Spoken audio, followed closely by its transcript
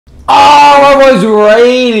I was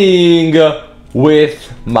raiding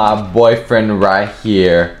with my boyfriend right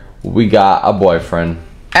here. We got a boyfriend.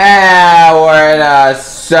 And we're in a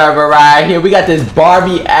server right here. We got this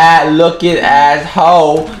Barbie looking ass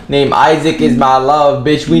hoe named Isaac is my love,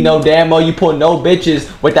 bitch. We know damn well you put no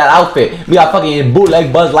bitches with that outfit. We got fucking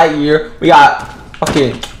bootleg Buzz Lightyear. We got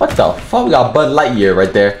fucking, what the fuck? We got Buzz Lightyear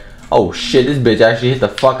right there. Oh shit, this bitch actually hit the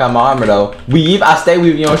fuck out my armor though. Weave, I stay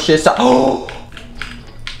weaving your shit. So, oh.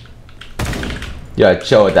 Yo,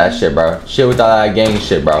 chill with that shit, bro. Chill with all that gang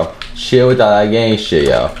shit, bro. Chill with all that gang shit,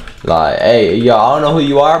 yo. Like, hey, yo, I don't know who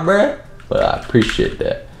you are, bro, but I appreciate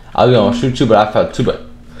that. I was gonna shoot you, but I felt too bad.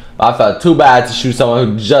 I felt too bad to shoot someone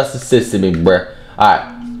who just assisted me, bro.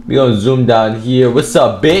 Alright, we gonna zoom down here. What's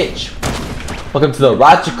up, bitch? Welcome to the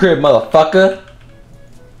Roger crib, motherfucker.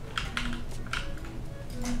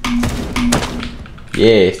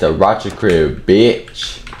 Yeah, it's the Roger crib,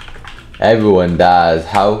 bitch. Everyone dies,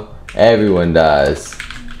 how? Everyone dies.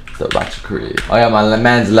 It's the Roger crib. Oh yeah, my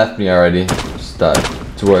man's left me already. Just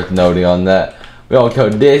it's worth noting on that. We gonna kill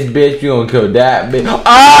this bitch. We gonna kill that bitch.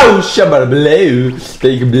 Oh shit! I'm gonna blow.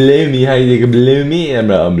 They can blow me. How you can blow me? I'm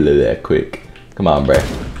gonna blow that quick. Come on, bro.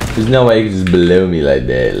 There's no way you can just blow me like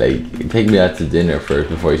that. Like, take me out to dinner first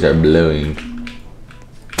before you start blowing.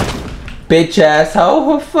 Bitch ass hoe,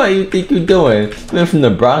 what the fuck you think you doing? You ain't from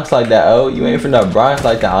the Bronx like that, oh. You ain't from the Bronx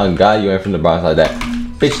like that. Oh God, you ain't from the Bronx like that.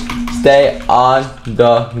 Bitch, stay on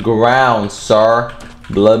the ground, sir.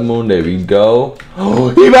 Blood moon, there we go. Oh,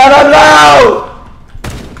 he better know!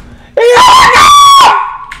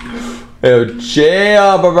 Yo,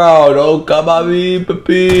 chill, bro. Don't come at me,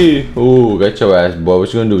 papi. Oh, get your ass, boy.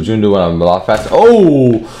 What you gonna do? What you gonna do when I'm a lot faster?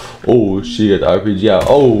 Oh! Oh, she got the RPG out.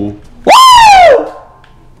 Oh!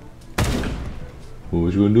 Woo!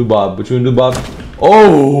 What you gonna do, Bob? What you gonna do, Bob?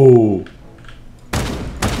 Oh!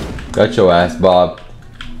 Got your ass, Bob.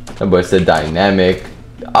 That boy said dynamic.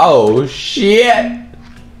 Oh, shit!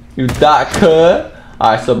 You thought could?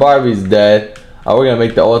 Alright, so Barbie's dead. We're gonna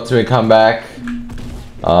make the ultimate comeback.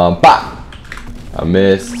 Bop! I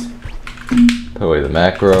missed. Put away the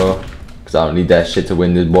macro. Cause I don't need that shit to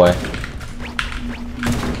win this boy.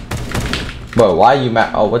 Bro, why you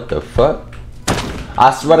oh, what the fuck?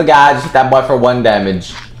 I swear to God, I just hit that boy for 1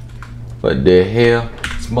 damage. What the hell?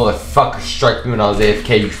 This motherfucker struck me when I was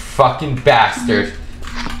AFK, you fucking bastard.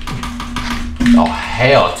 Oh,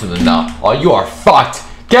 hell to the no. Oh, you are fucked.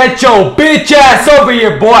 Get your bitch ass over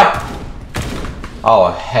here, boy! Oh,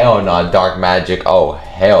 hell no, dark magic. Oh,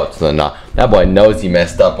 hell to the no. That boy knows he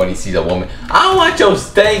messed up when he sees a woman. I don't want your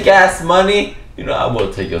stank ass money. You know, I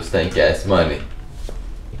will take your stank ass money.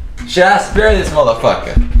 Should I spare this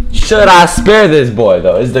motherfucker? Should I spare this boy,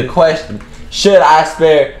 though, is the question. Should I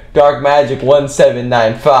spare Dark Magic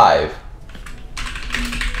 1795?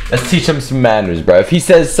 Let's teach him some manners, bro. If he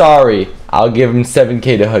says sorry, I'll give him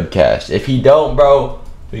 7K to hood cash. If he don't, bro,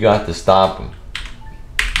 we gonna have to stop him.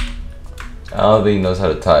 I don't think he knows how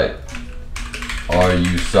to type. Are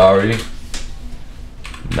you sorry?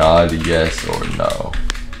 Nod yes or no.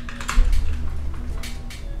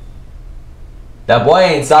 That boy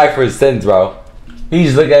ain't sorry for his sins, bro. He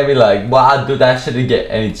just look at me like, well, I'll do that shit again,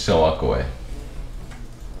 and he just gonna walk away.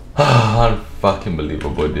 Unfucking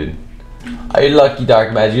believable, dude. Are you lucky,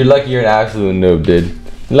 Dark Magic? You're lucky you're an absolute noob, dude.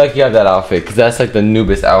 You're lucky you have that outfit, because that's like the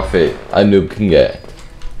noobest outfit a noob can get.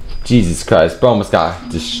 Jesus Christ, bro almost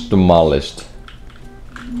got just demolished.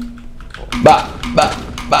 Bah, bah,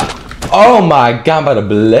 bah. Oh my God, I'm about to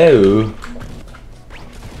blow.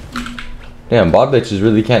 Damn, bald bitches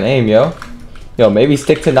really can't aim, yo. Yo, maybe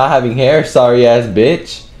stick to not having hair, sorry ass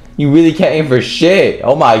bitch. You really can't aim for shit.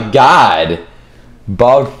 Oh my God.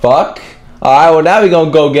 Bald fuck. Alright, well now we gonna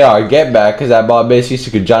go get our get back, cause that bald bitch used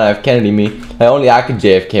to could John F. Kennedy me. Like only I could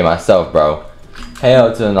JFK myself, bro.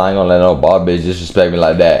 Hell to the no, I ain't gonna let no bald bitch disrespect me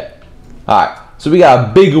like that. Alright, so we got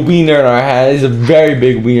a big wiener in our hand. This is a very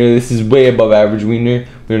big wiener. This is way above average wiener.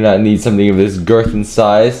 We do not need something of this girth and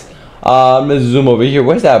size. I'm gonna zoom over here.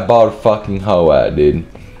 Where's that bald fucking hoe at, dude?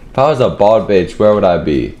 If I was a bald bitch, where would I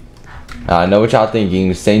be? I know what y'all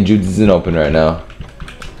thinking. St. Jude's isn't open right now.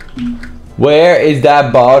 Where is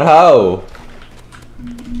that bald hoe?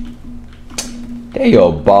 There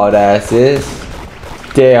your bald ass is.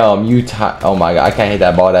 Damn, you oh my God, I can't hit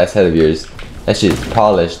that bald ass head of yours. That shit is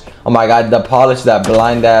polished. Oh my God, the polish, that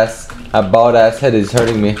blind ass, that bald ass head is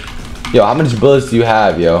hurting me. Yo, how much bullets do you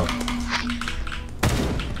have, yo?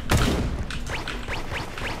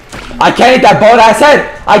 I can't hit that bald ass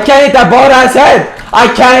head! I can't hit that bald ass head!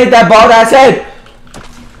 I can't hit that bald ass head!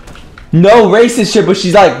 No racist shit, but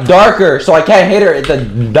she's like darker, so I can't hit her at the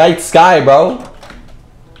night sky, bro.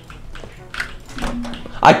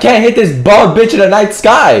 I can't hit this bald bitch in the night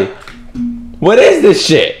sky. What is this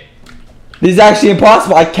shit? This is actually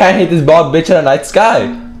impossible. I can't hit this bald bitch in the night sky.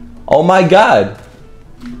 Oh my god.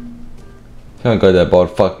 Can't go that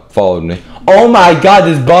bald fuck followed me. Oh my god,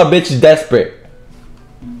 this bald bitch is desperate.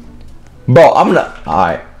 Bro, I'm gonna.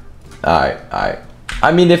 Alright.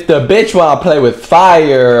 I mean, if the bitch wanna play with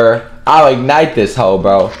fire, I'll ignite this hoe,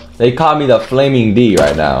 bro. They call me the Flaming D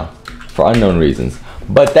right now. For unknown reasons.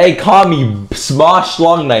 But they call me Small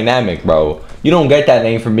Schlong Dynamic, bro. You don't get that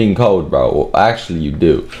name from being cold, bro. Well, actually, you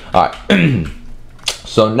do. Alright.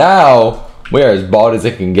 So now, we're as bald as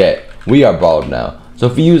it can get. We are bald now. So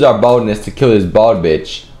if we use our baldness to kill this bald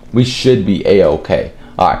bitch, we should be a-okay.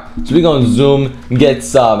 Alright. So we're gonna zoom and get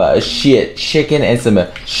some shit chicken and some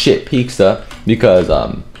shit pizza. Because,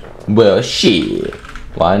 well, shit.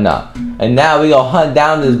 Why not? And now we gonna hunt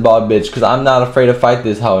down this bald bitch. Because I'm not afraid to fight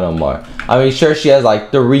this hoe no more. I mean, sure, she has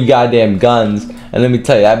like 3 goddamn guns. And let me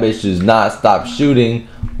tell you, that bitch does not stop shooting.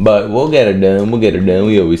 But we'll get her done. We'll get her done.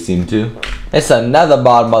 We always seem to. It's another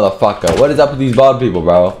bald motherfucker. What is up with these bald people,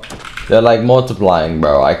 bro? They're like multiplying,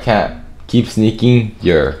 bro. I can't keep sneaking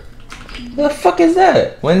your... What the fuck is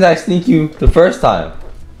that? When did I sneak you the first time?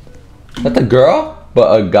 Is that the girl?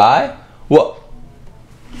 But a guy? What?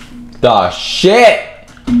 The shit!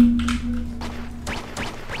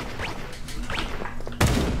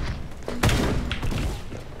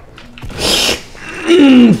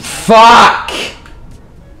 Fuck!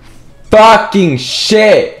 Fucking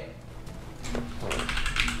shit!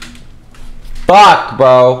 Fuck,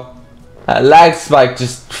 bro. That lag spike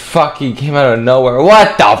just fucking came out of nowhere.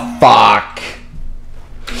 What the fuck?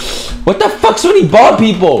 What the fuck's with these bald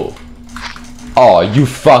people? Oh, you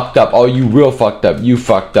fucked up. Oh, you real fucked up. You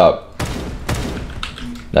fucked up.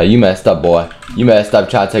 No, you messed up, boy. You messed up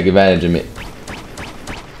trying to take advantage of me.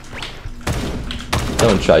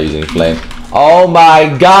 Don't try using flame. Oh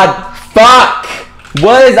my god. Fuck!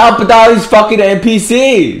 What is up with all these fucking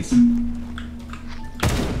NPCs?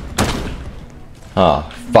 Oh,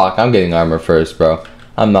 fuck. I'm getting armor first, bro.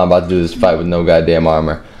 I'm not about to do this fight with no goddamn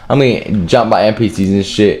armor. I'm gonna jump by NPCs and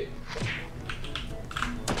shit.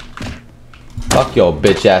 Fuck your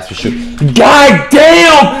bitch ass for sure. God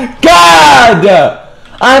damn! God!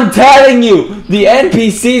 I'm telling you, the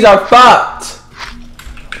NPCs are fucked.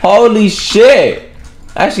 Holy shit.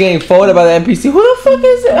 Actually getting folded by the NPC. Who the fuck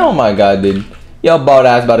is it? Oh my god, dude. Yo, bald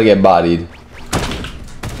ass about to get bodied.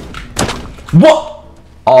 What?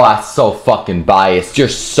 Oh, that's so fucking biased. You're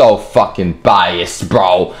so fucking biased,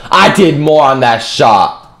 bro. I did more on that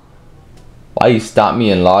shot. Why you stop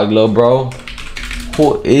me in Loglo, bro?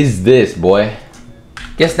 Who is this, boy?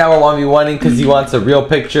 Guess now we're 1v1ing because he wants a real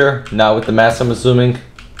picture. Not with the mask, I'm assuming.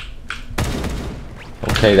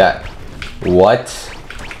 Okay, that... What?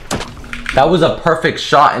 That was a perfect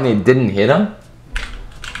shot and it didn't hit him?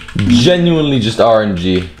 Genuinely just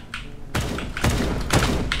RNG.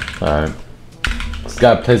 Alright. This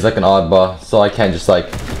guy plays like an oddball, so I can't just like...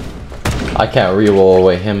 I can't re-roll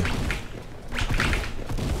away him.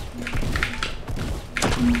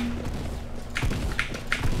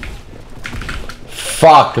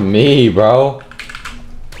 Fuck me, bro.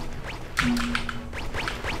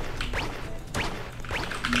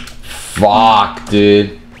 Fuck,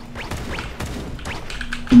 dude.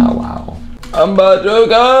 Oh, wow. I'm about to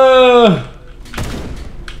go.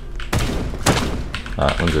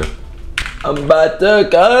 Alright, 1-0. I'm about to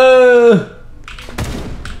go.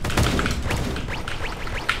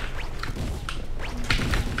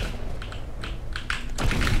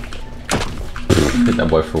 Hit that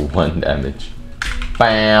boy for 1 damage.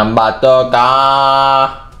 Bam,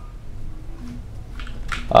 Batuka.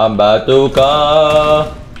 I'm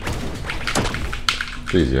Batuka.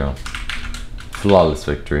 3-0. Flawless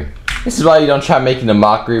victory. This is why you don't try making a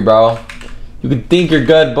mockery, bro. You can think you're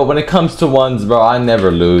good, but when it comes to ones, bro, I never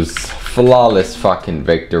lose. Flawless fucking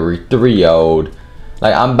victory. 3-0'd.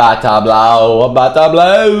 Like, I'm about to blow. I'm about to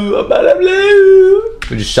blow. I'm about to blow.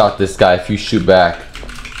 We just shot this guy. If you shoot back,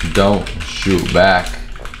 don't shoot back.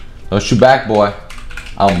 Don't shoot back, boy.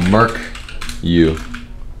 I'll murk you.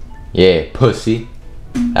 Yeah, pussy.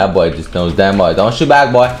 That boy just knows damn well. Don't shoot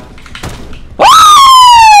back, boy.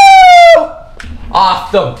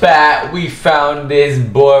 Off the bat, we found this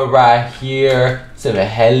boy right here. Some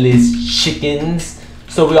hellish chickens.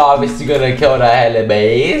 So we obviously gonna kill the hella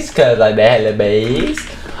base, cause like the hella base.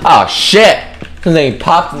 Oh shit! Cause they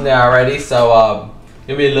popped in there already, so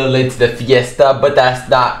it'll be a little late to the fiesta, but that's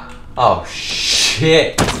not. Oh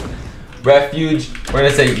shit! Refuge. We're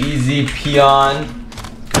gonna say easy peon.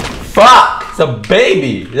 Fuck! It's a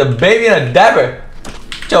baby. It's a baby in a diaper.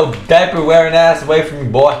 Get your diaper wearing ass away from me,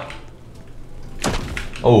 boy.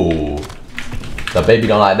 Oh. The baby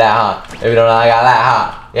don't like that, huh? Baby don't like that,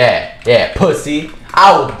 huh? Yeah, yeah, pussy.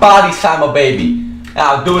 I will body slam a baby. And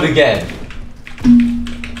I'll do it again.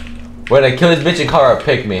 We're gonna kill this bitch and call her a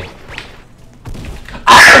pick me.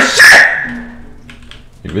 Oh shit!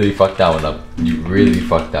 You really fucked that one up. You really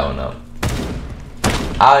fucked that one up.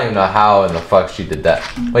 I don't even know how in the fuck she did that.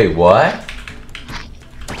 Wait, what?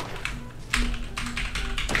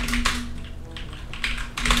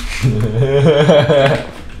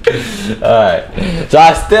 Alright. So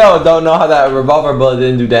I still don't know how that revolver bullet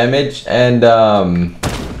didn't do damage. And I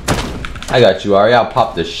got you, Ari. I'll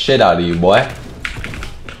pop the shit out of you, boy.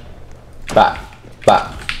 Bop,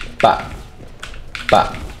 bop, bop,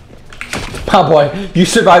 bop. My boy, you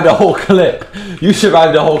survived the whole clip. You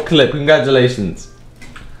survived the whole clip. Congratulations.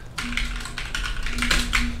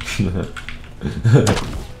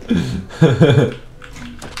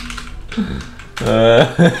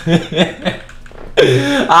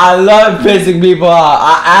 I love pissing people off.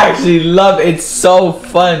 I actually love it. It's so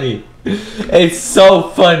funny. It's so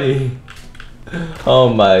funny. Oh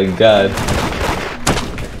my god.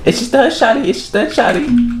 It's just a shotty. It's just a shotty.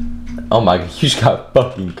 Oh my god, you just got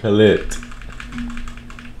fucking clipped.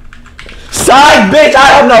 Side bitch!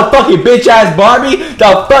 I am no fucking bitch ass Barbie!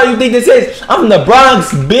 The fuck you think this is? I'm from the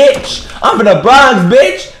Bronx, bitch! I'm from the Bronx,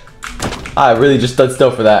 bitch! I really just stood still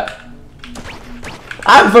for that.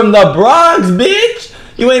 I'm from the Bronx, bitch!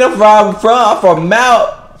 You ain't know where I'm from. I'm from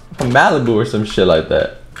Malibu or some shit like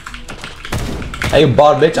that. Hey,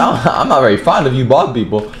 bald bitch, I'm not very fond of you bald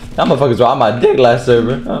people. That motherfuckers were on my dick last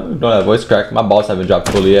server. Don't have voice crack. My balls haven't dropped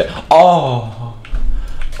fully yet. Oh!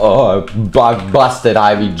 Oh, I busted.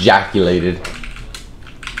 I've ejaculated.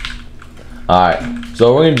 Alright,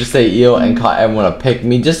 so we're gonna just say eel and call everyone a pick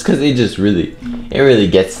me just cause it really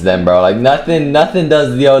gets to them, bro. Like nothing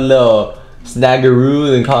does the old little snaggeroo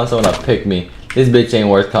than calling someone a pick me. This bitch ain't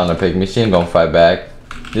worth calling a pick me. She ain't gonna fight back.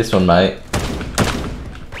 This one might.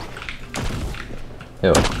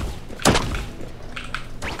 Yo.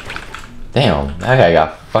 Damn, that guy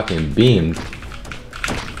got fucking beamed.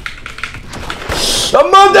 I'm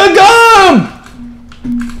on the gum!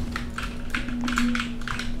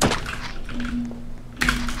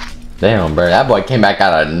 Damn, bro, that boy came back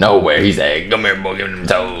out of nowhere. He said, come here, boy, give me them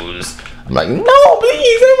toes. I'm like, no, please,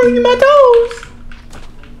 I don't want to get my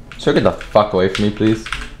toes. Sir, get the fuck away from me, please.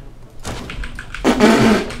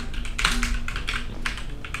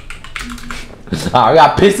 Alright, we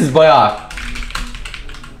gotta piss this boy off.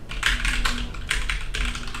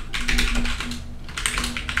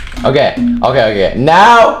 Okay.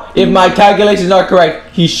 Now, if my calculations are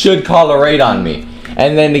correct, he should call a raid on me.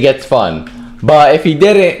 And then it gets fun. But if he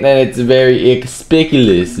didn't, then it's very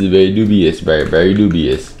conspicuous. Very dubious. Very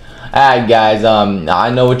dubious. Alright, guys.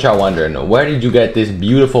 I know what y'all wondering. Where did you get this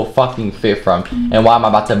beautiful fucking fit from? And why am I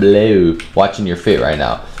about to blow watching your fit right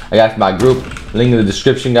now? I got my group. Link in the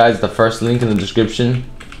description, guys. The first link in the description.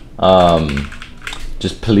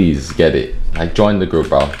 Just please get it. Like, join the group,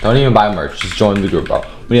 bro. Don't even buy merch. Just join the group, bro.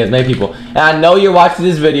 We need as many people. And I know you're watching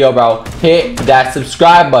this video, bro. Hit that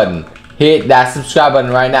subscribe button. Hit that subscribe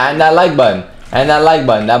button right now. And that like button. And that like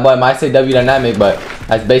button. That boy might say W Dynamic, but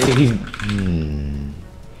that's basically...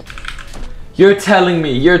 You're telling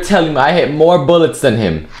me I hit more bullets than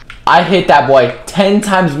him. I hit that boy 10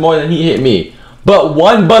 times more than he hit me. But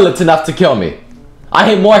one bullet's enough to kill me. I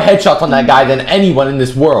hit more headshots on that guy than anyone in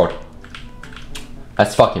this world.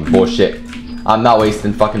 That's fucking bullshit. I'm not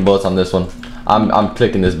wasting fucking bullets on this one. I'm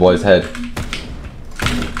clicking this boy's head.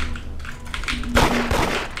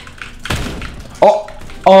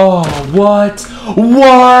 Oh, what?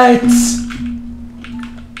 What?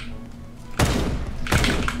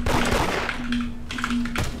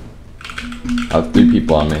 I have 3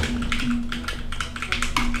 people on me.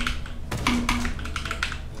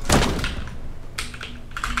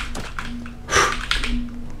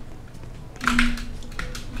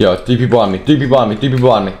 Yo, 3 people on me. 3 people on me. 3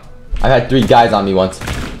 people on me. I've had 3 guys on me once.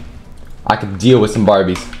 I could deal with some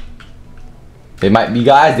Barbies. They might be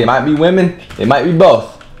guys, they might be women, they might be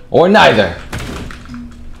both. Or neither.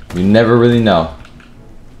 You never really know.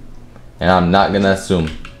 And I'm not gonna assume.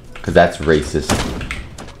 Because that's racist.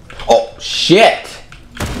 Oh, shit!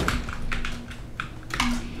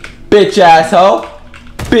 Bitch asshole!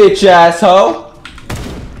 Bitch asshole!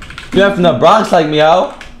 You're not from the Bronx like me,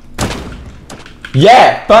 ho!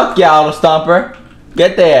 Yeah! Fuck ya, Auto Stomper!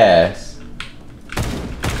 Get their ass!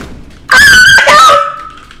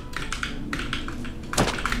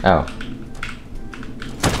 Ow.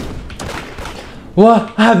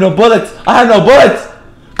 What? I have no bullets! I have no bullets!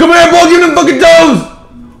 Come here, bro! Give them fucking toes!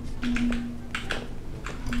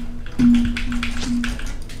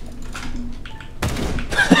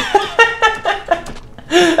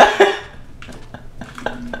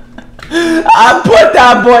 I put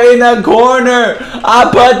that boy in a corner. I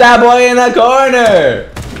put that boy in a corner.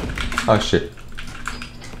 Oh shit.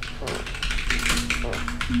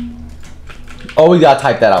 Always gotta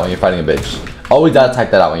type that out when you're fighting a bitch. Always gotta type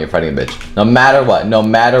that out when you're fighting a bitch. No matter what. No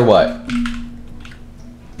matter what.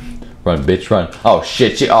 Run, bitch, run. Oh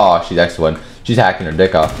shit. She's X1. She's hacking her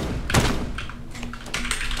dick off.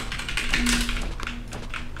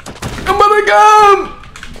 I'm gonna come.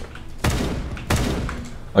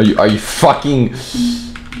 Are you fucking?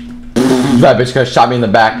 That bitch could have shot me in the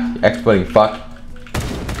back. Exploding fuck.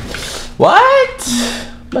 What?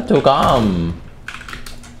 But to come.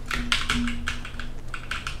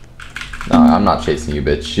 No, I'm not chasing you,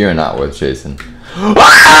 bitch. You're not worth chasing.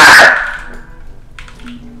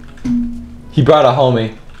 He brought a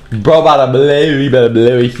homie. Bro brought a blow. He better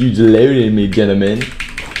blow a huge load in me, gentlemen.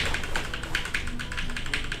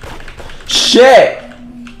 Shit!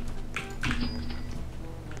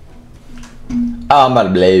 Oh, I'm about to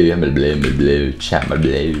blow. I'm about to blow. Chat, I'm about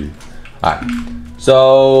to blow. Alright.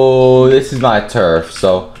 So, this is my turf.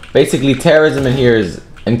 So, basically, terrorism in here is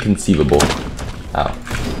inconceivable. Ow.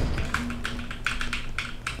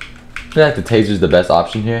 I feel like the taser's the best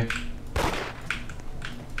option here.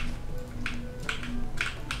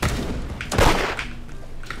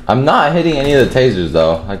 I'm not hitting any of the tasers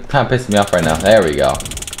though. Like, kind of pissing me off right now. There we go.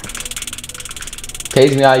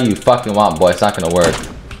 Tase me all you fucking want, boy. It's not gonna work.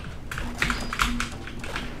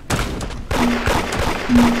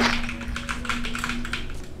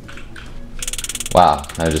 Wow,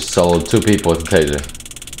 I just soloed 2 people with the taser.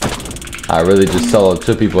 I really just soloed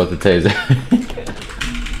 2 people with the taser.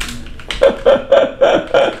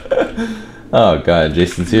 Oh god,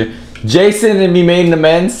 Jason's here. Jason and me made an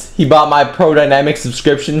amends. He bought my Pro Dynamic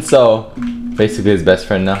subscription, so basically his best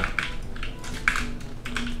friend now.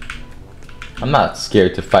 I'm not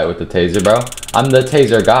scared to fight with the taser, bro. I'm the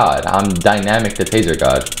taser god. I'm Dynamic the taser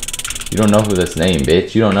god. You don't know who this name,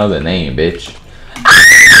 bitch. You don't know the name, bitch.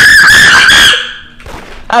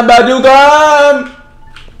 I'm about to come.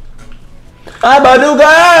 I'm about to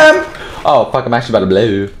come. Oh fuck! I'm actually about to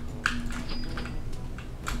blow.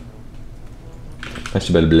 I'm about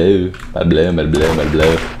to blow. I'm about to blow. I'm about to blow. I'm about to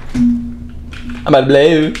blow.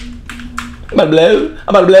 I'm about to blow. I'm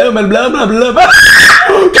about to blow. I'm about to blow. I'm about to blow. I'm about to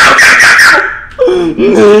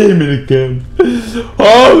blow.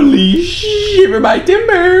 Holy shit for my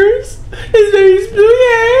timbers. It's very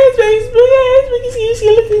spooky. It's very spooky.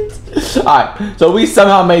 Alright, so we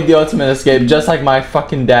somehow made the ultimate escape just like my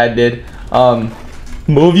fucking dad did.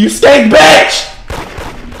 Move, you skank bitch!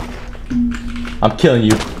 I'm killing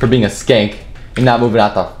you for being a skank and not moving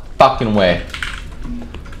out the fucking way.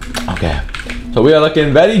 Okay, so we are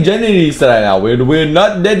looking very genius right now. We're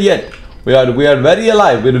not dead yet. We are very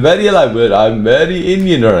alive. We're very alive. I'm very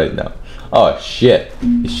Indian right now. Oh shit,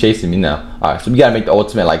 he's chasing me now. All right, so we gotta make the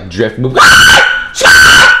ultimate like drift move.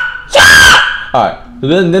 All right, so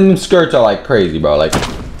then them skirts are like crazy, bro. Like,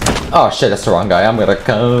 oh shit, that's the wrong guy. I'm gonna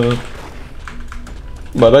come.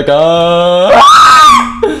 But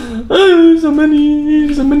so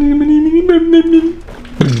many.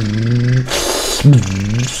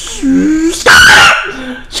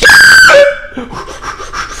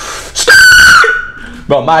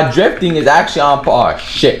 Bro, my drifting is actually on par. Oh,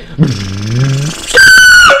 shit.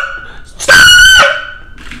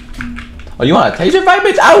 Oh, you want a taser fight,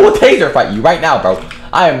 bitch? I will taser fight you right now, bro.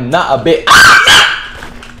 I am not a bitch.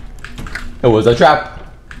 It was a trap.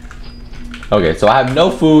 Okay, so I have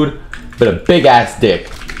no food, but a big ass dick.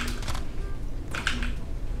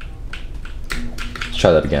 Let's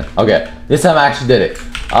try that again. Okay, this time I actually did it.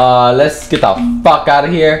 Let's get the fuck out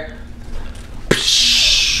of here.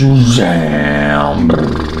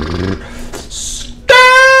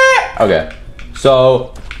 Okay,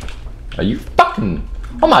 so are you fucking?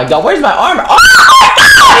 Oh my god, where's my armor? Oh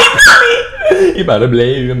my god, he better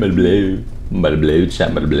blade. I'm about to blade. I'm about to blade.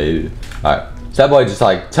 I'm about to blade. All right. So that boy just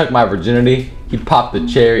like took my virginity. He popped the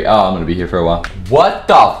cherry. Oh, I'm gonna be here for a while. What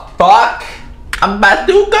the fuck? I'm about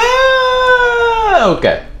to go.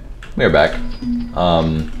 Okay, we're back.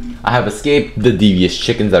 I have escaped the devious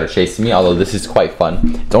chickens that are chasing me. Although this is quite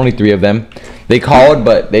fun. It's only 3 of them. They called,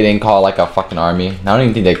 but they didn't call like a fucking army. I don't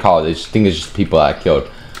even think they called. They just think it's just people that I killed.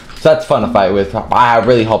 So that's fun to fight with. I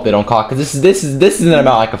really hope they don't call, cause this isn't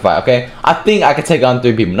about like a fight. Okay, I think I could take on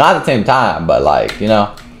 3 people, not at the same time, but like, you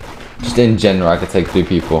know. Just in general, I could take 3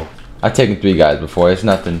 people. I've taken 3 guys before. It's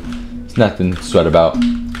nothing to sweat about.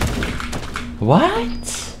 What?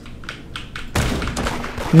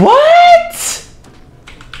 What?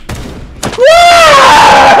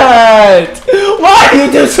 What? Why do you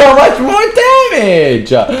do so much more damage?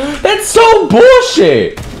 That's so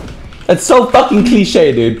bullshit. That's so fucking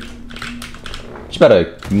cliche, dude. She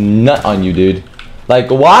better nut on you, dude.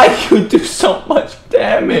 Like, why you do so much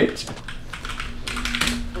damage?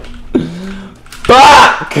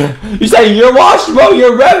 Fuck! You say you're washed, bro.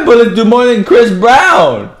 Your red bullets do more than Chris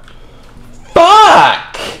Brown.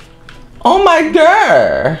 Fuck! Oh my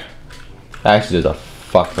god. That actually does a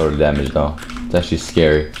fuckload of damage, though. It's actually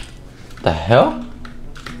scary. The hell?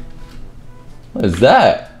 What is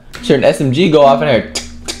that? Sure, an SMG go off in here.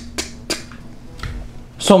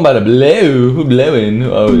 Somebody blow. Who blowing?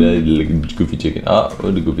 Oh, the goofy chicken. Oh,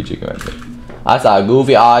 the goofy chicken right there. I saw a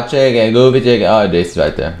goofy chicken. Goofy chicken. Oh, Jason's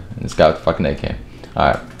right there. This guy with the fucking AK.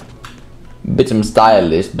 Alright. Bitch, I'm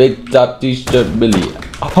stylish. Big top t-shirt, Billy.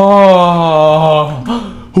 Oh,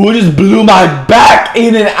 who just blew my back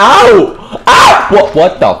in and out? Ah!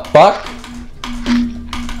 What the fuck?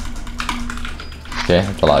 Okay,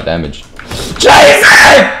 that's a lot of damage.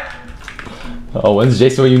 Jason! Oh, when's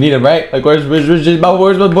Jason when you need him, right? Like, where's my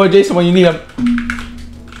boy Jason when you need him?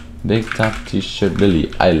 Big top t-shirt, Billy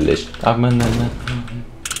Eilish.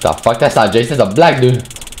 The fuck? That's not Jason. That's a black dude.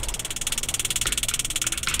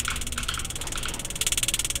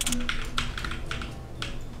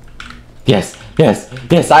 Yes, yes,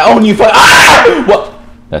 yes. I own you for. Ah! What?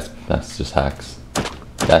 That's just hacks.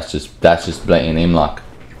 That's just blatant aim lock.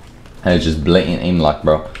 That is just blatant aim lock,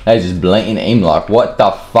 bro. That is just blatant aim lock. What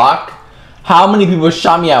the fuck? How many people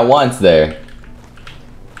shot me at once there?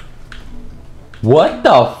 What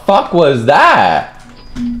the fuck was that?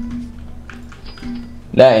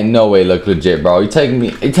 That ain't no way look legit, bro. You tell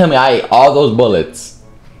me I ate all those bullets.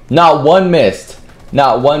 Not one missed.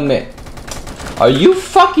 Not one missed. Are you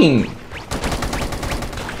fucking...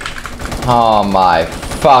 Oh my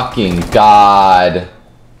fucking god.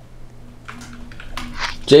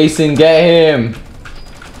 Jason, get him.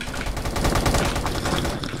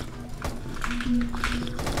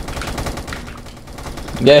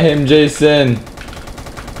 Get him, Jason.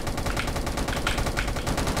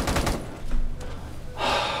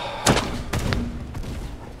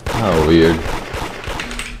 How weird.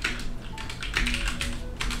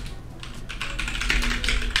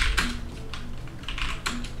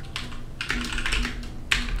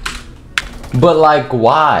 But like,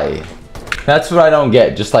 why? That's what I don't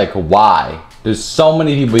get. Just like, why? There's so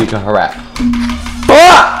many people you can harass.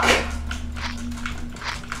 Fuck!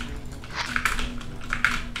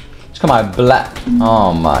 Just come on, black.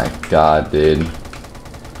 Oh my god, dude.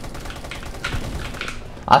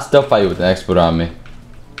 I still fight you with an expert on me.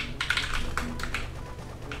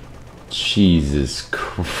 Jesus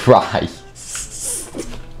Christ.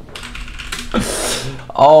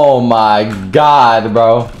 Oh my god,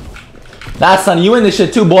 bro. Nah, son, you in this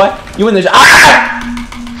shit too, boy. You in this shit. Ah!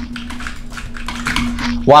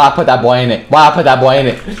 Why I put that boy in it? Why I put that boy in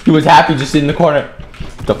it? He was happy just sitting in the corner.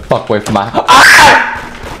 Get the fuck away from my... Ah!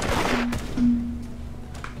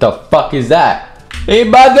 The fuck is that? Hey,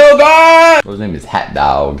 Badoga! His name is Hat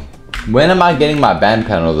Dog. When am I getting my ban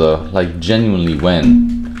panel though? Like, genuinely when?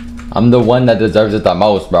 I'm the one that deserves it the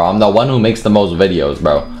most, bro. I'm the one who makes the most videos,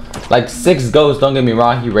 bro. Like, 6 Ghosts, don't get me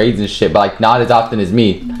wrong, he raids and shit, but like, not as often as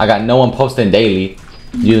me. I got no one posting daily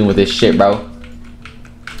dealing with this shit, bro.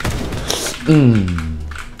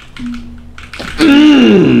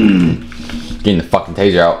 Getting the fucking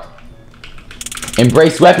taser out.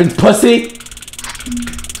 Embrace weapons, pussy!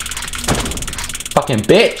 Fucking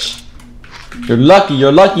bitch! You're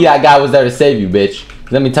lucky that guy was there to save you, bitch.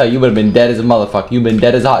 Let me tell you, you would have been dead as a motherfucker. You've been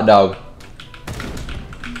dead as a hot dog.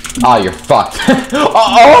 Oh, you're fucked.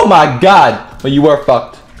 Oh my god. Well, you were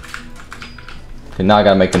fucked. Okay, now I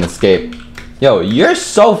gotta make an escape. Yo, you're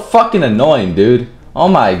so fucking annoying, dude. Oh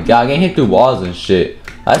my god, getting hit through walls and shit.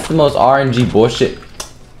 That's the most RNG bullshit.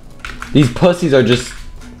 These pussies are just...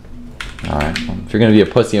 Alright, if you're gonna be a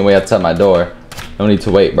pussy and wait outside my door, no need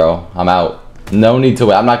to wait, bro. I'm out. No need to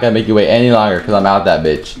wait. I'm not gonna make you wait any longer because I'm out that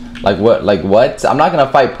bitch. Like what? Like what? I'm not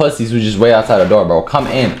gonna fight pussies who just wait outside the door, bro. Come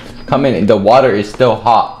in. Come in. The water is still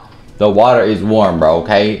hot. The water is warm, bro,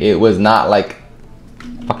 okay? It was not like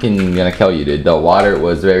fucking gonna kill you, dude. The water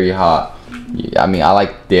was very hot. Yeah, I mean, I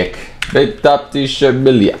like dick. Big top t-shirt,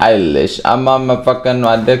 Billie Eilish. I'm on my fucking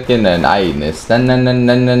my dick in an eyes.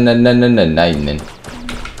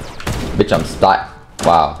 Bitch, I'm stuck.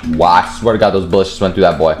 Wow. Wow, I swear to God those bullets just went through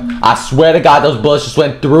that boy. I swear to God those bullets just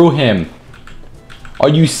went through him. Are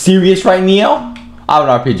you serious right now? I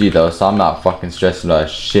have an RPG though, so I'm not fucking stressing about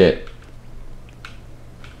shit.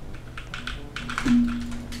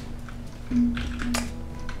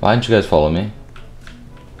 Why didn't you guys follow me?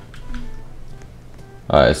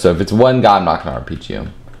 Alright, so if it's one guy, I'm not gonna RPG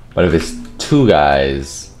him. But if it's 2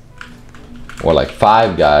 guys, or like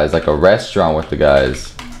 5 guys, like a restaurant with the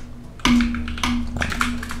guys,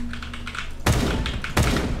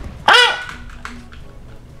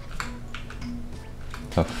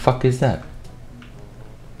 The fuck is that?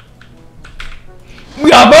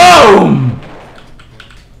 Yeah, boom!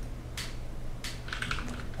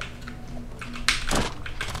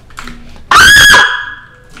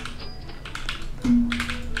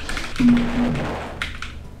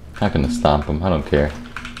 Not gonna stomp him, I don't care.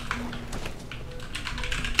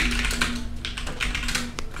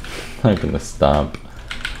 I'm not gonna stomp.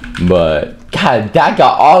 But, God, I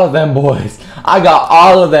got all of them boys. I got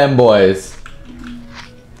all of them boys.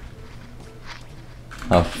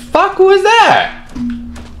 The fuck was that?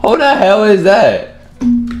 Who the hell is that?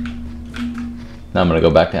 Now I'm gonna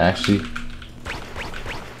go back and actually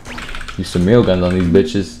use some real guns on these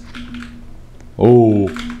bitches. Oh,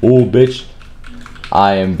 oh, bitch.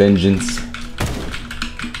 I am vengeance.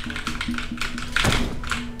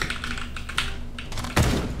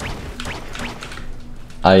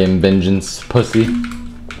 I am vengeance, pussy.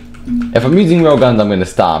 If I'm using real guns, I'm gonna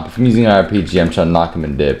stomp. If I'm using an RPG, I'm trying to knock him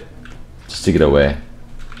and dip. Just to get away.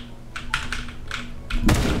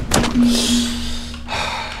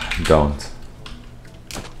 Don't.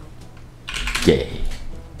 Gay.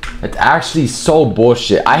 It's actually so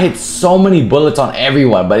bullshit. I hit so many bullets on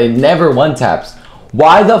everyone, but it never one-taps.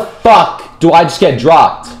 Why the fuck do I just get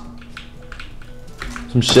dropped?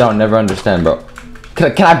 Some shit I'll never understand, bro.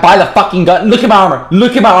 Can I buy the fucking gun? Look at my armor.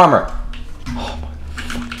 Look at my armor. Oh my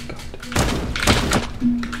fucking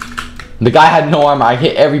god. The guy had no armor. I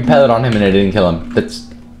hit every pellet on him and I didn't kill him. That's...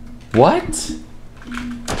 What?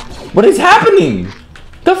 What is happening?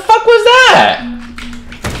 The fuck was that?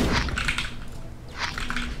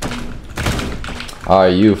 Are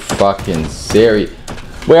you fucking serious?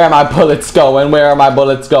 Where are my bullets going? Where are my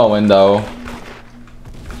bullets going, though?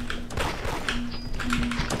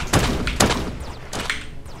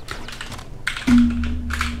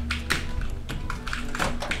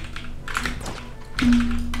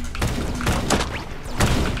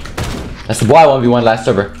 That's the boy 1v1 last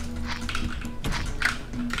server.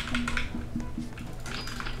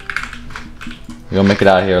 We're gonna make it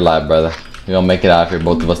out of here alive, brother. We're gonna make it out of here,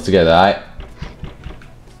 both of us together, alright?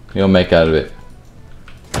 We're gonna make out of it.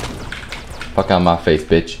 Fuck out my face,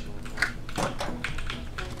 bitch.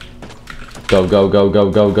 Go, go, go,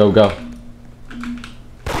 go, go, go, go.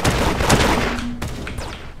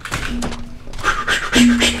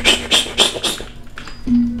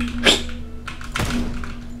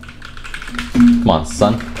 Come on,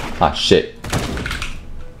 son. Ah, shit.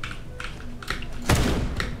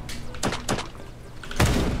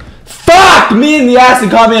 Fuck me in the ass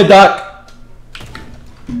and call me a duck.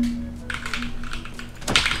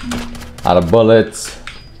 Out of bullets.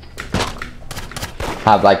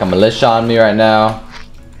 Have like a militia on me right now.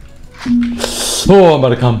 Oh, I'm about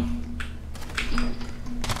to come.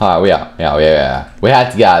 Alright, we out. Yeah. We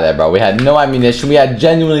had to get out of there, bro. We had no ammunition. We had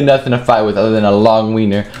genuinely nothing to fight with other than a long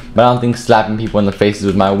wiener. But I don't think slapping people in the faces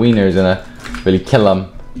with my wiener is gonna really kill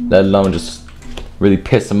them. Let alone just really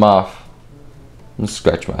piss them off. I'm gonna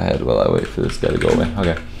scratch my head while I wait for this guy to go away.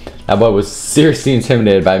 Okay. That boy was seriously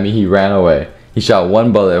intimidated by me. He ran away. He shot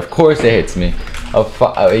one bullet. Of course it hits me.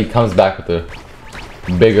 He comes back with a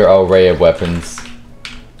bigger array of weapons.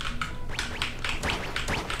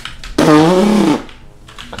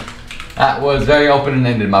 That was very open and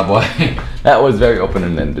ended, my boy. That was very open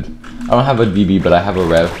and ended. I don't have a DB, but I have a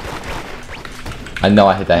rev. I know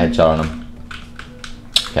I hit that headshot on him.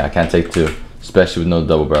 Okay, I can't take two. Especially with no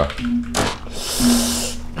double barrel.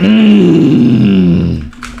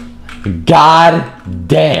 God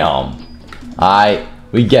damn. Alright,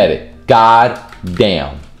 we get it. God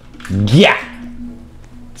damn. Yeah!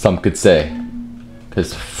 Some could say.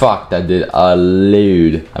 Cause fuck, that did a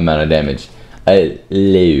load amount of damage. A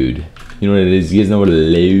load. You know what it is? You guys know what a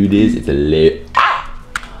load is? It's a load. Ah!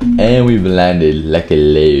 And we've landed like a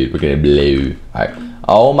load. We're gonna blow. Alright.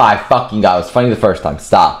 Oh my fucking god. It was funny the first time.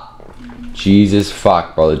 Stop. Jesus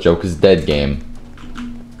fuck, bro. The joke is dead game.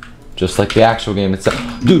 Just like the actual game itself.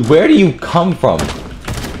 Dude, where do you come from?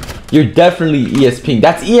 You're definitely ESPing.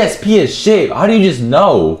 That's ESP as shit. How do you just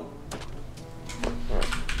know?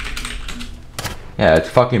 Yeah, it's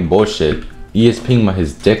fucking bullshit. ESPing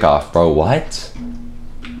his dick off, bro. What?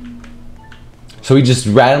 So he just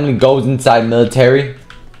randomly goes inside military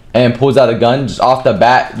and pulls out a gun just off the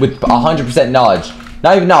bat with 100% knowledge.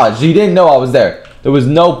 Not even knowledge. He didn't know I was there. There was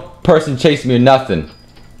no person chasing me or nothing.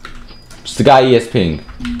 Just a guy ESPing.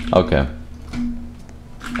 Okay.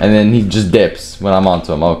 And then he just dips when I'm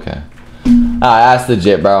onto him. Okay. That's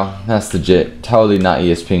legit, bro. That's legit. Totally not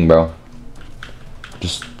ESPing, bro.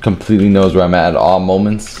 Just completely knows where I'm at all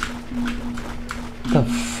moments. What the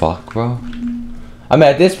fuck, bro? I mean,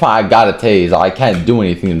 at this point, I gotta tase. I can't do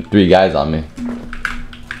anything with 3 guys on me.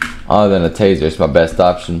 Other than a taser, it's my best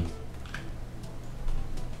option.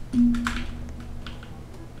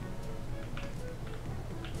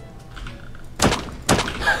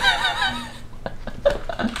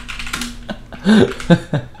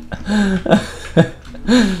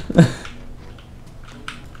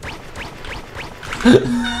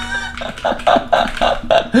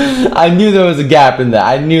 I knew there was a gap in there.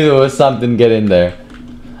 I knew there was something get in there.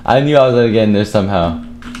 I knew I was gonna get in there somehow.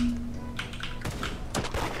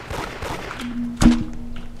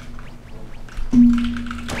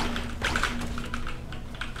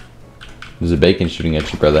 There's a bacon shooting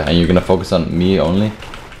at you, brother, and you're gonna focus on me only?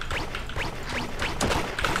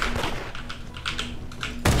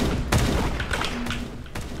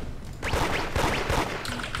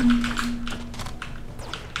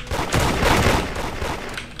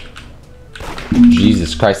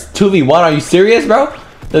 Jesus Christ. 2v1? Are you serious, bro?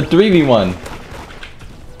 The 3v1.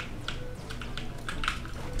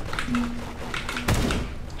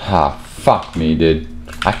 Ah, fuck me, dude.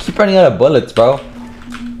 I keep running out of bullets, bro.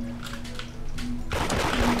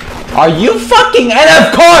 Are you fucking... And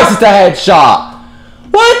of course it's a headshot!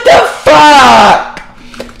 What the fuck?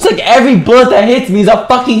 It's like every bullet that hits me is a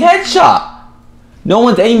fucking headshot. No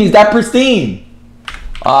one's aim is that pristine.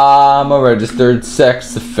 I'm a registered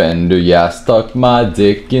sex offender. Yeah, I stuck my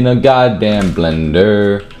dick in a goddamn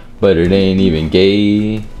blender. But it ain't even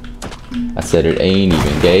gay. I said it ain't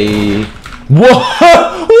even gay.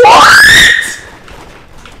 What? What?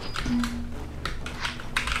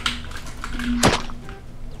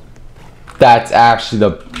 That's actually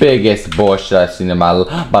the biggest bullshit I've seen in my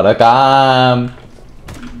life. But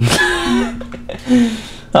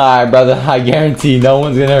alright, brother. I guarantee no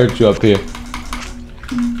one's gonna hurt you up here.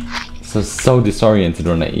 So disoriented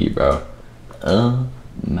when I eat, bro. Oh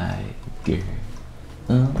my god.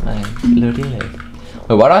 Oh my lordy. Wait,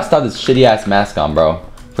 why do I still have this shitty ass mask on, bro?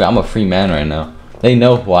 Wait, I'm a free man right now. They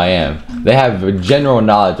know who I am. They have a general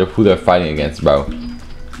knowledge of who they're fighting against, bro.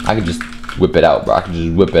 I could just whip it out, bro. I could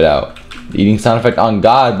just whip it out. The eating sound effect on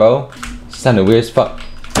God, bro. Sounded weird as fuck.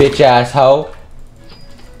 Bitch ass hoe.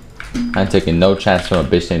 I'm taking no chance from a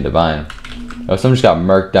bitch named Divine. Oh, someone just got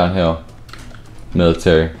murked downhill.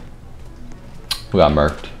 Military. Who got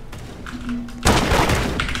murked?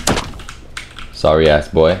 Sorry ass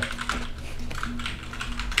boy.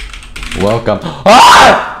 Welcome.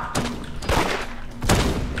 Ah!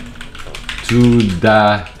 To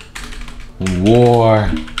the war.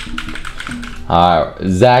 Alright,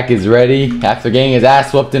 Zach is ready. After getting his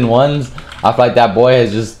ass whooped in ones, I feel like that boy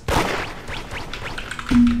has just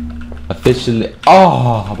officially...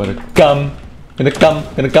 Oh, I'm gonna come. Gonna come.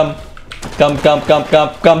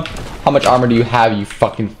 Come. How much armor do you have, you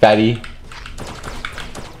fucking fatty?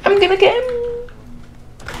 I'm gonna come.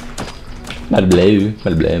 Mal bleu.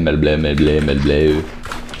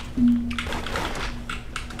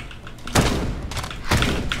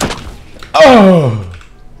 Oh!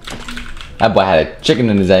 That boy had a chicken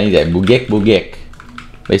in his hand. He's like, boogek.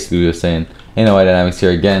 Basically, we were saying, ain't no dynamics here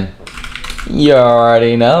again. You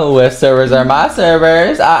already know what servers are my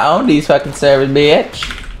servers. I own these fucking servers, bitch.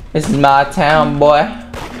 This is my town, boy.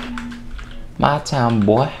 My town,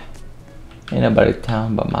 boy. Ain't nobody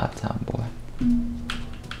town but my town, boy.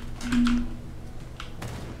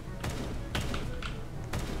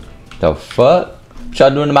 The fuck? What y'all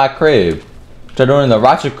doing to my crib? What y'all doing in the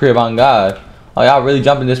Rocha crib, on God? Oh, y'all really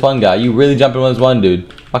jumping this one guy. You really jumping this one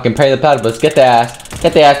dude. Fucking Perry the Platypus. Get the ass.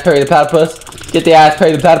 Get the ass, Perry the Platypus. Get the ass,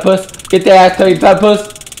 Perry the Platypus. Get the ass, Perry the Platypus.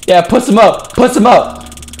 Yeah, push him up. Push him up.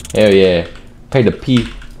 Hell yeah. Perry the P.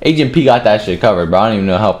 Agent P got that shit covered, bro. I don't even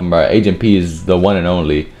know how to help him, bro. Agent P is the one and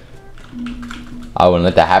only. I wouldn't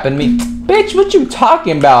let that happen to me. Bitch, what you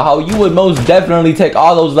talking about? How you would most definitely take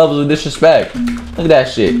all those levels of disrespect. Look at that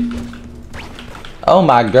shit. Oh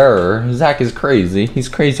my god. Zach is crazy. He's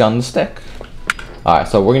crazy on the stick. Alright,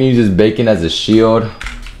 so we're gonna use this bacon as a shield.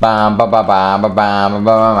 Nah,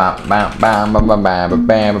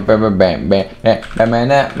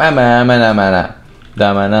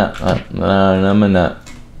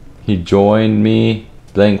 He joined me.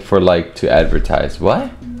 Blank for like to advertise.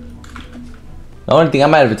 What? The only thing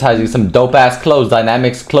I'm advertising is some dope ass clothes.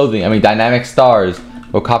 Dynamics clothing. I mean Dynamic Stars.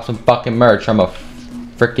 Go cop some fucking merch or I'm gonna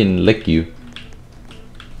freaking lick you.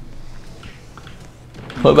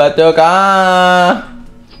 What about the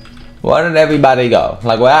where did everybody go?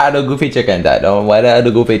 Like where are the goofy chickens at? Where are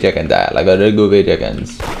the goofy chickens at? Like where are the goofy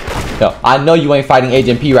chickens? Yo, I know you ain't fighting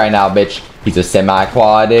Agent P right now, bitch. He's a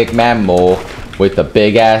semi-aquatic mammal with a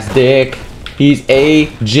big ass dick. He's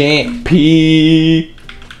Agent P.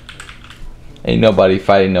 Ain't nobody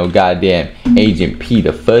fighting no goddamn Agent P.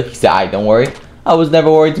 The fuck? He said, "Alright, don't worry. I was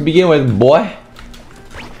never worried to begin with, boy."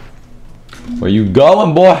 Where you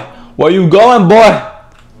going, boy? Where you going, boy?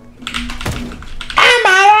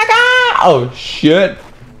 Oh shit.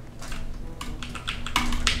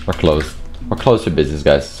 We're closed. We're closed for business,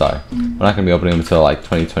 guys. Sorry. We're not gonna be opening until like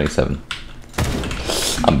 2027.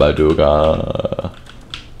 I'm Baduga.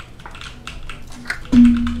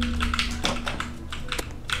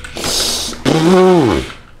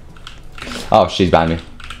 Oh, she's behind me.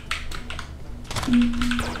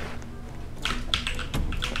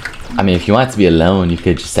 I mean, if you want to be alone, you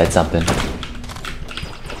could just said something.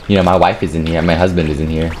 You know, my wife isn't here. My husband isn't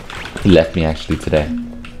here. He left me actually today.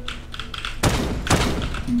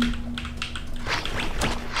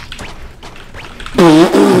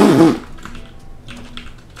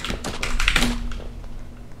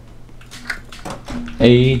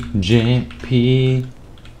 AJP.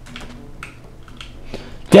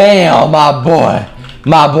 Damn, my boy.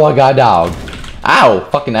 My boy got dog. Ow,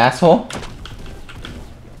 fucking asshole.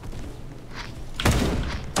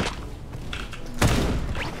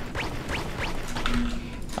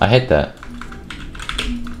 I hit that.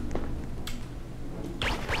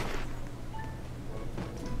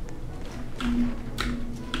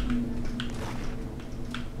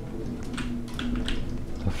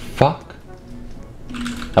 The fuck?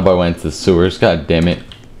 That boy went to the sewers, god damn it.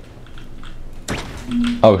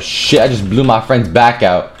 Oh shit, I just blew my friend's back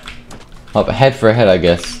out. Up head for head, I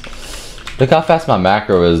guess. Look how fast my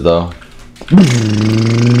macro is though.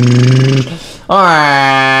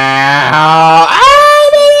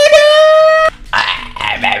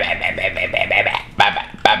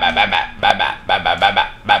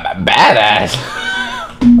 Badass.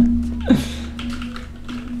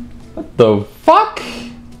 What the fuck?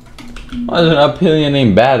 Why is an Upillion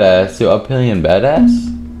named Badass? Yo, Upillion Badass?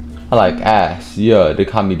 I like ass, yeah. They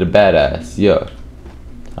call me the badass, yeah.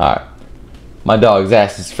 Alright. My dog's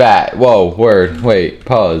ass is fat. Whoa, word. Wait,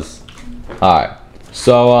 pause. Alright.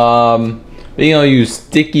 So, we're gonna use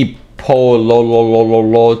Sticky Pole,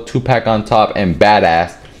 low, 2-pack on top, and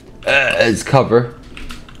Badass as cover.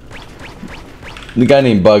 The guy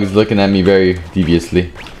named Bugs looking at me very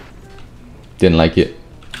deviously. Didn't like it.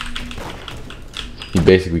 He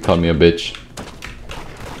basically called me a bitch.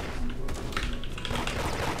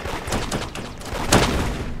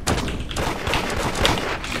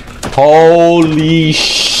 Holy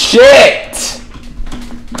shit!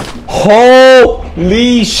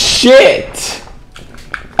 Holy shit!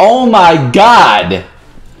 Oh my god!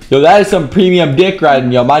 Yo, that is some premium dick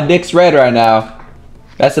riding, yo. My dick's red right now.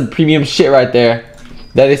 That's some premium shit right there.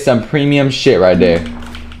 That is some premium shit right there.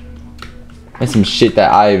 That's some shit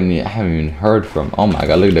that I haven't even heard from. Oh my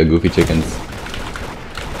god, look at the goofy chickens.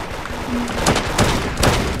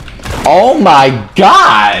 Oh my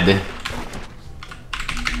god!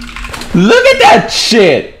 Look at that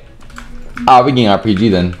shit! Ah, we're getting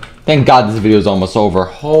RPG then. Thank god this video is almost over.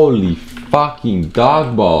 Holy fucking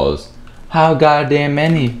dog balls. How goddamn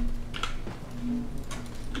many?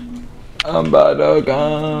 I'm about to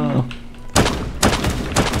go.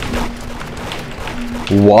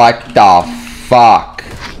 What the fuck?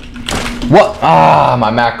 What? Ah,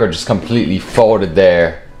 my macro just completely folded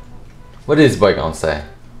there. What is this boy gonna say?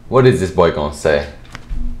 What is this boy gonna say?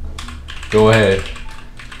 Go ahead.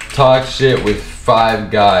 Talk shit with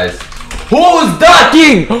 5 guys. Who's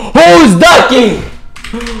ducking? Who's ducking?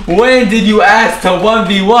 When did you ask to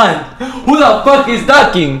 1v1? Who the fuck is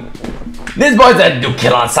ducking? This boy's a do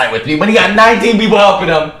kill on site with me, but he got 19 people helping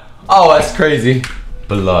him. Oh, that's crazy.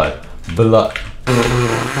 Blood. Blood.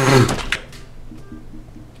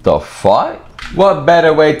 The fuck? What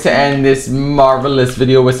better way to end this marvelous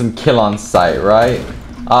video with some kill on sight, right?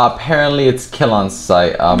 Apparently it's kill on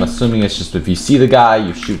sight. I'm assuming it's just if you see the guy,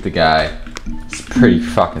 you shoot the guy. It's pretty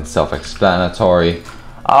fucking self-explanatory.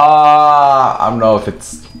 I don't know if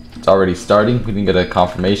it's already starting. We didn't get a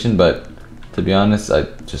confirmation, but to be honest, I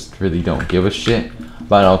just really don't give a shit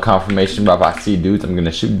about no confirmation. But if I see dudes, I'm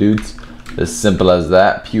gonna shoot dudes. As simple as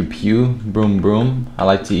that. Pew pew, broom broom. I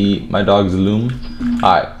like to eat my dog's loom.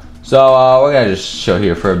 Alright, so we're gonna just chill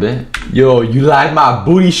here for a bit. Yo, you like my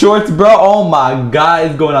booty shorts, bro? Oh my god,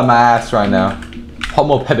 it's going on my ass right now.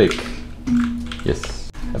 Homopebic. Yes.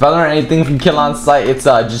 If I learned anything from Kill on Sight, it's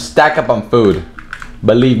just stack up on food.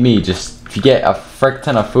 Believe me, just if you get a frick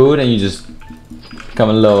ton of food and you just become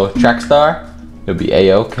a little track star, you'll be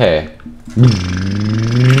a-okay.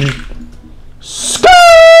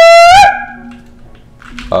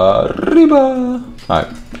 Arriba. Alright,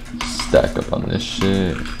 stack up on this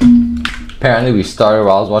shit. Apparently we started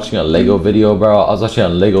while I was watching a Lego video, bro. I was watching a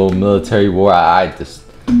Lego military war. I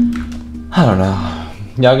don't know.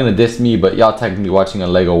 Y'all gonna diss me, but y'all technically watching a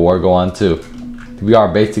Lego war go on too. We are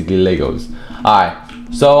basically Legos. Alright,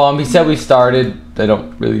 So he said we started. I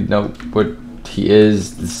don't really know what he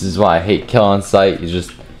is. This is why I hate kill on sight. You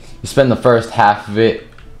spend the first half of it,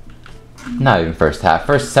 not even first half,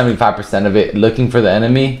 first 75% of it looking for the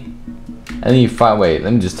enemy, and then you find. Wait,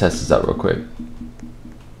 let me just test this out real quick.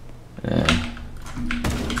 Yeah.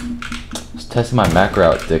 Just testing my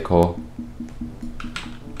macro out, dickhole.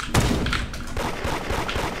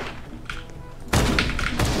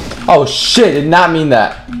 Oh shit! Did not mean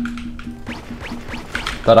that.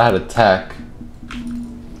 Thought I had attack.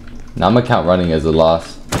 Now I'm gonna count running as a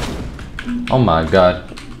loss. Oh my god.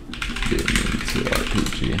 Didn't mean to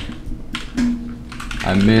RPG.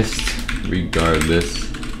 I missed regardless.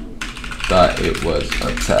 Thought it was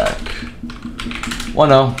attack.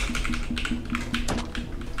 1-0.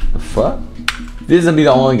 The fuck? This isn't be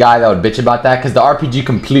the only guy that would bitch about that because the RPG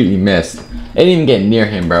completely missed. It didn't even get near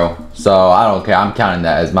him, bro. So I don't care. I'm counting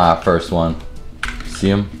that as my first one. See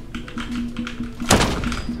him?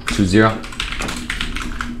 2-0.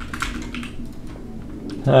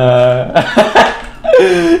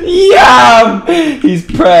 Yeah! He's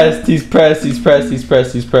pressed. He's pressed. He's pressed. He's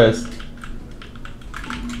pressed. He's pressed.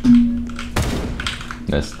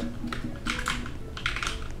 Missed.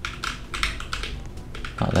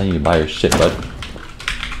 Oh, then you buy your shit, bud.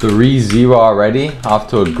 3-0 already? Off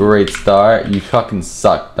to a great start. You fucking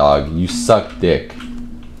suck, dog. You suck dick.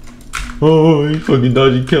 Oh, you fucking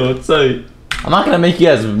dodgy kill on sight. I'm not gonna make you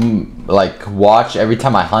guys like watch every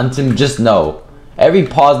time I hunt him. Just know, every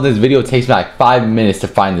pause in this video takes me like 5 minutes to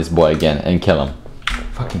find this boy again and kill him.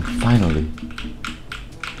 Fucking finally.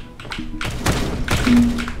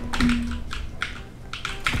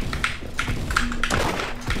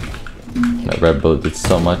 That red bullet did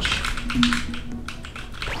so much.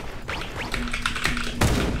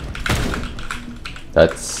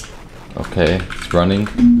 That's okay. It's running.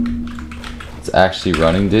 It's actually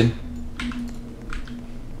running, dude.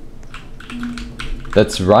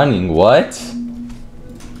 That's running. What?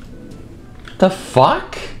 The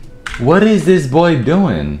fuck? What is this boy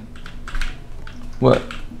doing? What?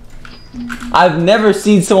 I've never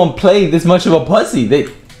seen someone play this much of a pussy. They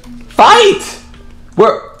fight.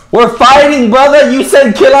 We're fighting, brother. You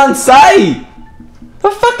said kill on sight.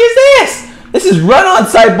 The fuck is this? This is run on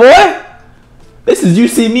sight, boy. This is you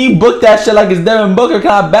see me book that shit like it's Devin Booker. Can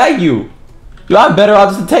I bag you? Yo, I'm better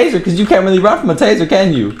off just a taser because you can't really run from a taser,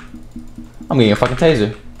 can you? I'm getting a fucking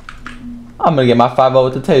taser. I'm gonna get my 5-0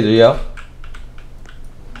 with the taser, yo.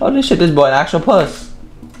 Oh, this shit, this boy an actual puss.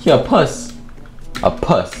 He a puss. A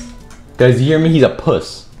puss. Guys, you hear me? He's a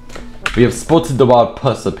puss. We have spotted the wild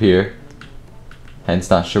puss up here. Hence,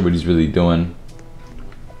 not sure what he's really doing.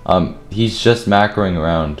 He's just macroing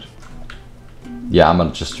around. Yeah, I'm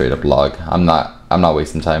gonna just straight up log. I'm not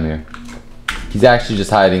wasting time here. He's actually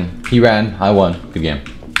just hiding. He ran. I won. Good game.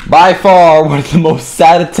 By far, one of the most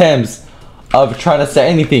sad attempts of trying to say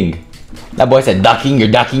anything. That boy said ducking,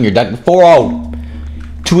 you're ducking, you're ducking.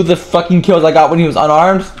 4-0. 2 of the fucking kills I got when he was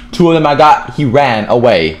unarmed, 2 of them I got, he ran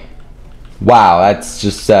away. Wow, that's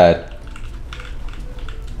just sad.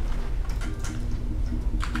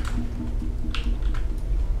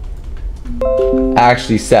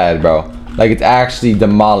 Actually sad, bro. Like, it's actually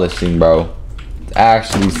demolishing, bro. It's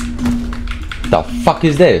actually... The fuck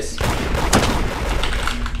is this?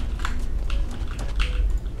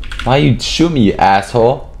 Why you shoot me, you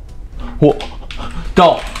asshole? Whoa.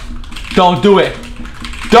 Don't do it.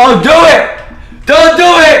 Don't do it. Don't do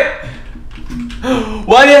it.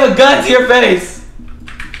 Why do you have a gun to your face?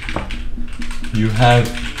 You have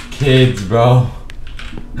kids, bro.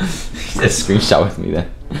 He said screenshot with me then.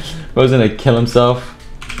 Bro's gonna kill himself.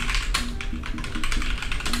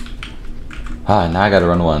 Ah, now I gotta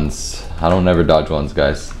run ones. I don't ever dodge ones,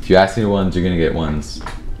 guys. If you ask me ones, you're gonna get ones.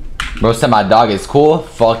 Bro said my dog is cool.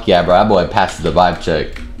 Fuck yeah, bro. That boy passes the vibe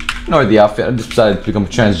check. Ignore the outfit. I just decided to become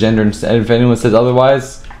transgender, and if anyone says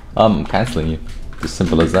otherwise, I'm canceling you. As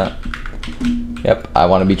simple as that. Yep, I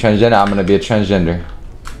want to be transgender. I'm gonna be a transgender.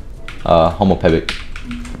 Homophobic.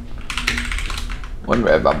 One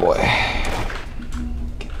red, my boy.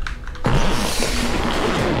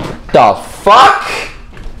 The fuck?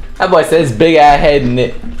 That boy says big ass head in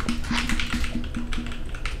it.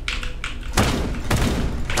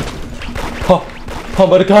 Oh,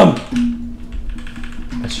 better come.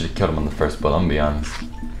 I should have killed him on the first bullet, I'm gonna be honest.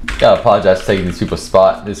 Gotta apologize for taking these people's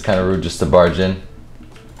spot. It's kind of rude just to barge in.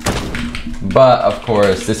 But, of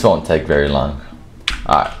course, this won't take very long.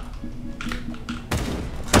 Alright.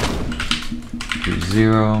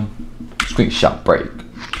 3-0. Screenshot break.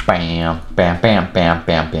 Bam, bam, bam, bam,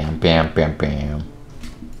 bam, bam, bam, bam, bam.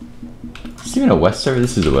 Is this even a West server?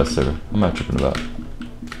 This is a West server. What am I tripping about?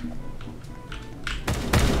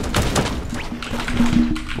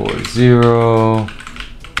 4-0.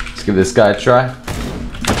 Let's give this guy a try.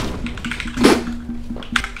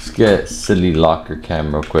 Let's get silly locker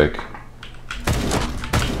cam real quick.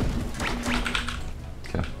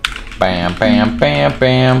 Okay. Bam, bam, bam,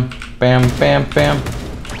 bam, bam, bam, bam,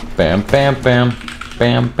 bam, bam, bam,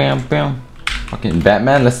 bam, bam, bam. Fucking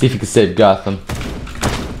Batman. Let's see if he can save Gotham.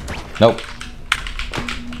 Nope.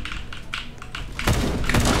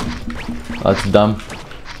 That's dumb.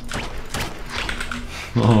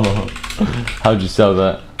 How'd you sell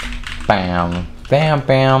that? Bam, bam,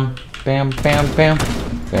 bam, bam, bam, bam,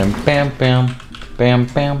 bam, bam, bam, bam,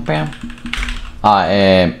 bam, bam. I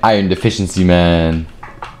am iron deficiency man.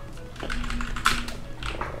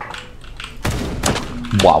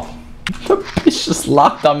 Wow. The bitch just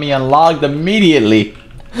locked on me and logged immediately.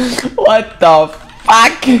 What the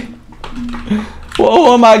fuck?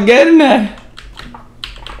 What am I getting at?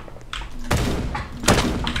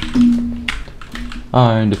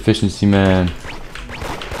 Iron deficiency man.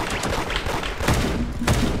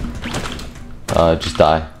 Just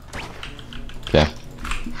die. Okay.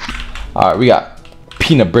 Alright, we got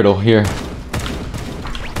peanut brittle here.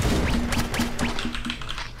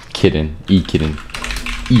 Kidding. E-kidding.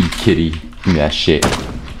 E-kitty. Give me that shit.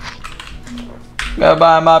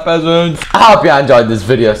 Goodbye, my peasants. I hope you enjoyed this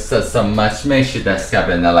video so much. Make sure to subscribe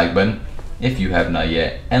and that like button if you have not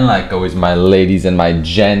yet. And like always, my ladies and my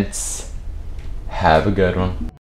gents, have a good one.